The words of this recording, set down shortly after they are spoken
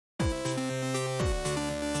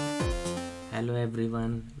Hello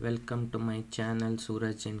everyone, welcome to my channel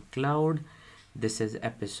Suraj in Cloud. This is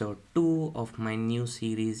episode 2 of my new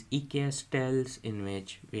series EKS Tells, in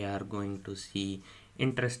which we are going to see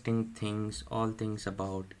interesting things, all things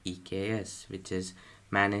about EKS, which is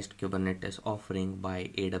Managed Kubernetes offering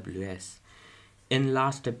by AWS. In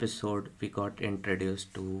last episode, we got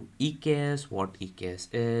introduced to EKS, what EKS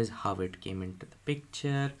is, how it came into the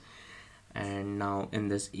picture, and now in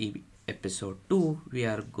this episode 2 we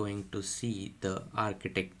are going to see the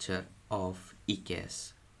architecture of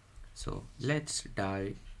EKS. So let's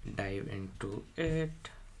dive into it.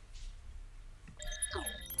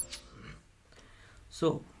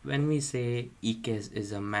 So when we say EKS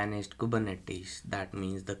is a managed Kubernetes, that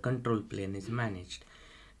means the control plane is managed.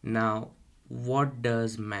 Now what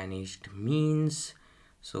does managed means?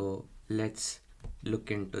 So let's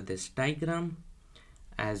look into this diagram.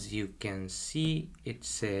 As you can see, it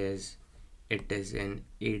says it is an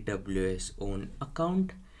AWS owned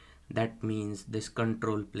account. That means this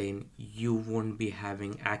control plane, you won't be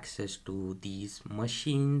having access to these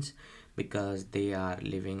machines because they are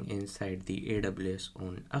living inside the AWS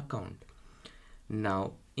owned account.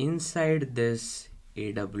 Now inside this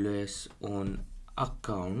AWS owned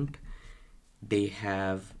account, they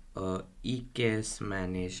have a EKS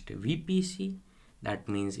managed VPC. That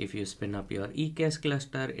means if you spin up your EKS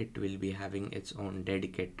cluster, it will be having its own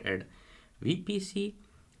dedicated VPC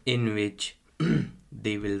in which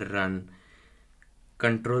they will run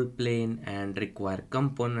control plane and require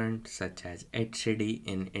components such as etcd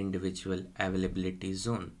in individual availability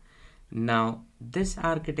zone. Now this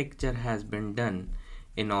architecture has been done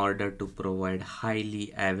in order to provide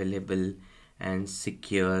highly available and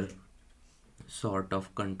secure sort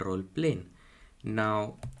of control plane.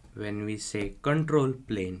 Now when we say control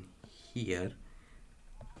plane here,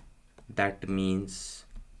 that means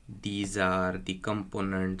these are the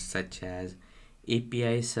components such as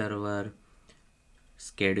API server,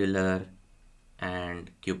 scheduler,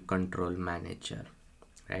 and kube control manager,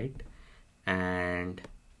 right? And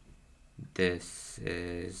this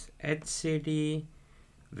is etcd,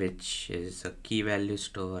 which is a key value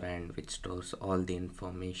store and which stores all the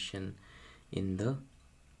information in the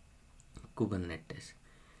Kubernetes.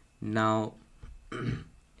 Now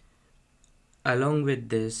along with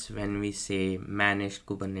this, when we say managed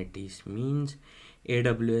Kubernetes, means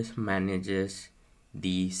AWS manages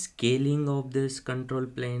the scaling of this control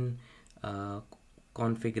plane,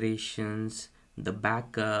 configurations, the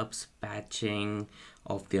backups, patching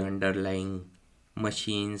of the underlying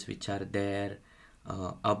machines which are there,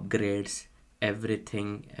 upgrades,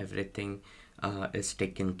 everything is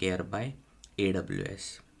taken care by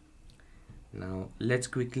AWS. Now let's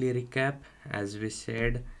quickly recap. As we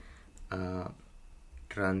said,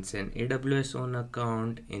 it runs an AWS own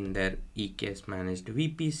account in their EKS managed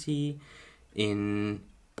VPC. In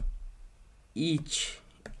each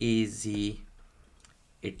AZ,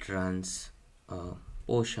 it runs a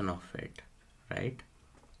portion of it, right?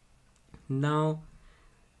 Now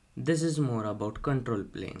this is more about control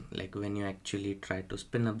plane. Like when you actually try to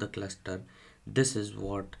spin up the cluster, this is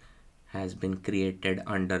what has been created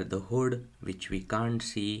under the hood, which we can't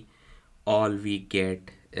see. All we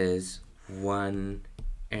get is one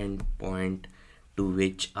endpoint to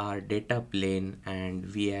which our data plane,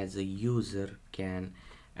 and we as a user can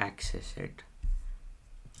access it,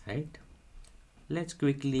 right? Let's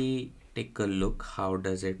quickly take a look. How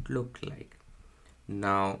does it look like?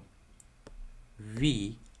 Now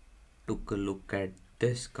we took a look at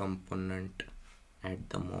this component at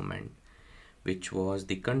the moment, which was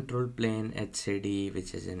the control plane etcd,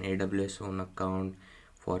 which is an AWS own account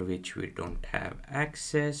for which we don't have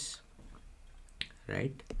access,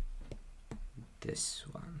 right? This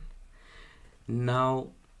one. Now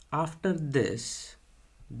after this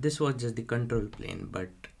was just the control plane, but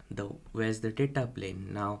where's the data plane?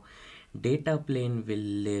 Now data plane will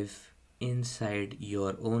live inside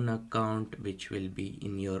your own account, which will be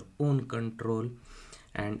in your own control.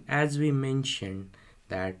 And as we mentioned,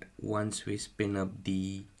 that once we spin up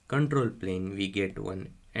the control plane, we get one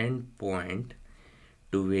endpoint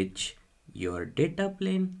to which your data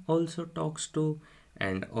plane also talks to,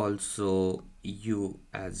 and also you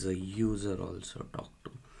as a user also talk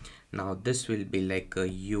to. Now this will be like a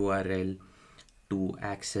URL to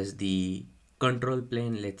access the control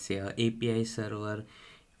plane. Let's say a API server,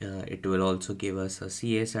 it will also give us a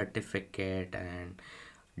CA certificate, and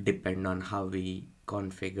depend on how we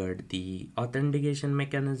configured the authentication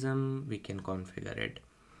mechanism, we can configure it.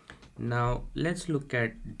 Now let's look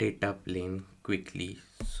at data plane quickly.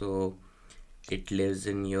 So it lives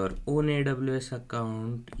in your own AWS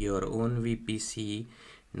account, your own VPC.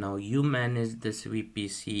 Now you manage this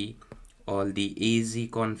VPC all the AZ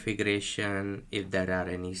configuration. If there are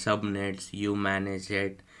any subnets, you manage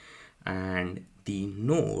it, and the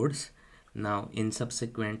nodes. Now in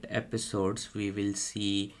subsequent episodes we will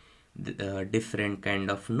see the different kind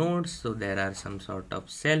of nodes. So there are some sort of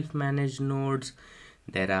self-managed nodes,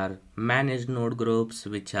 there are managed node groups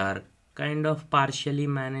which are kind of partially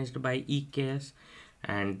managed by EKS,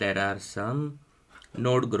 and there are some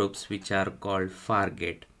node groups which are called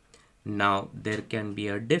Fargate. Now there can be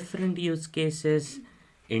a different use cases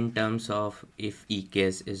in terms of if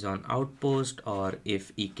EKS is on outpost or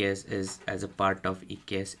if EKS is as a part of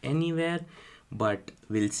EKS anywhere, but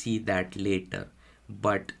we'll see that later.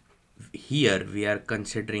 But here we are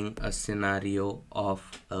considering a scenario of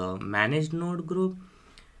a managed node group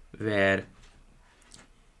where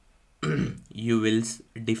you will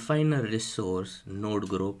define a resource node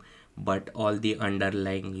group, but all the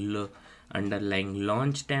underlying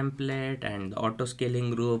launch template and the auto scaling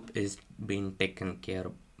group is being taken care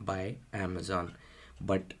by Amazon.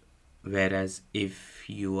 But whereas if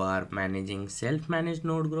you are managing self-managed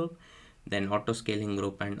node group, then auto scaling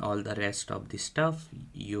group and all the rest of the stuff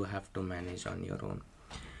you have to manage on your own.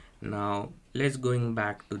 Now let's going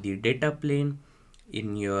back to the data plane.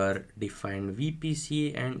 In your defined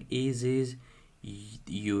VPC and AZs,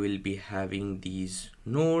 you will be having these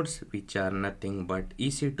nodes which are nothing but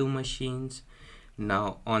EC2 machines.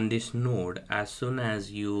 Now on this node, as soon as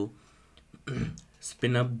you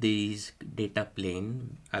spin up these data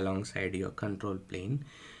plane alongside your control plane,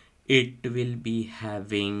 it will be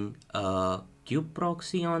having a kube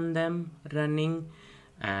proxy on them running,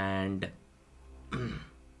 and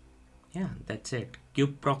yeah, that's it.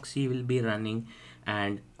 Kube proxy will be running,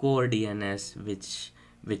 and core DNS,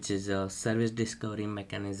 which is a service discovery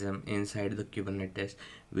mechanism inside the Kubernetes,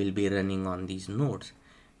 will be running on these nodes.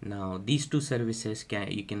 Now these two services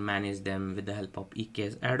you can manage them with the help of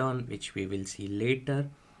EKS add-on, which we will see later.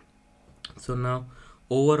 So now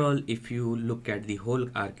overall, if you look at the whole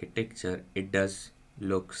architecture, it does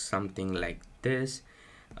look something like this.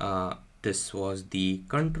 This was the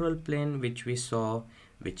control plane which we saw,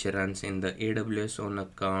 which runs in the AWS own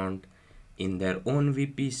account in their own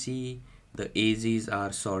VPC. The AZs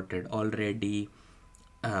are sorted already.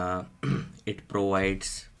 It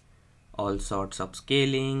provides all sorts of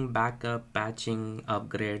scaling, backup, patching,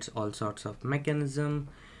 upgrades, all sorts of mechanism.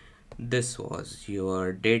 This was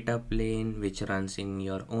your data plane which runs in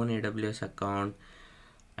your own AWS account,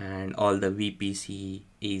 and all the VPC,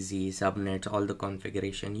 AZ, subnets, all the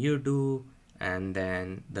configuration you do. And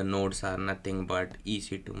then the nodes are nothing but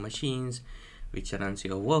EC2 machines which runs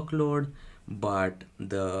your workload, but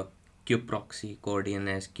the kube proxy, core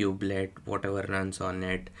DNS, kubelet, whatever runs on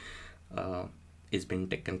it is being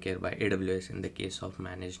taken care by AWS in the case of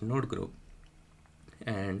managed node group.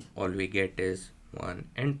 And all we get is one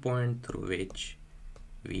endpoint through which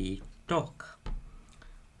we talk.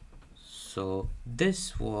 So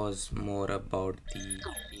this was more about the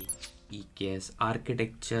EKS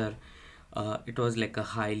architecture. It was like a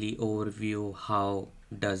highly overview, how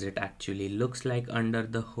does it actually looks like under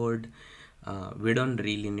the hood. We don't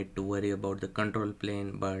really need to worry about the control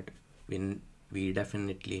plane, but we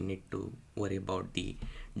definitely need to worry about the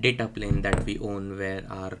data plane that we own, where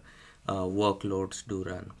our workloads do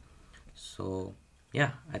run. So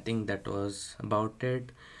yeah, I think that was about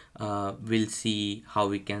it. We'll see how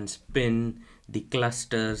we can spin the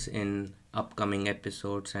clusters in upcoming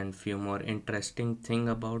episodes and few more interesting thing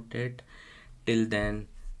about it. Till then,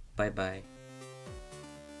 bye bye.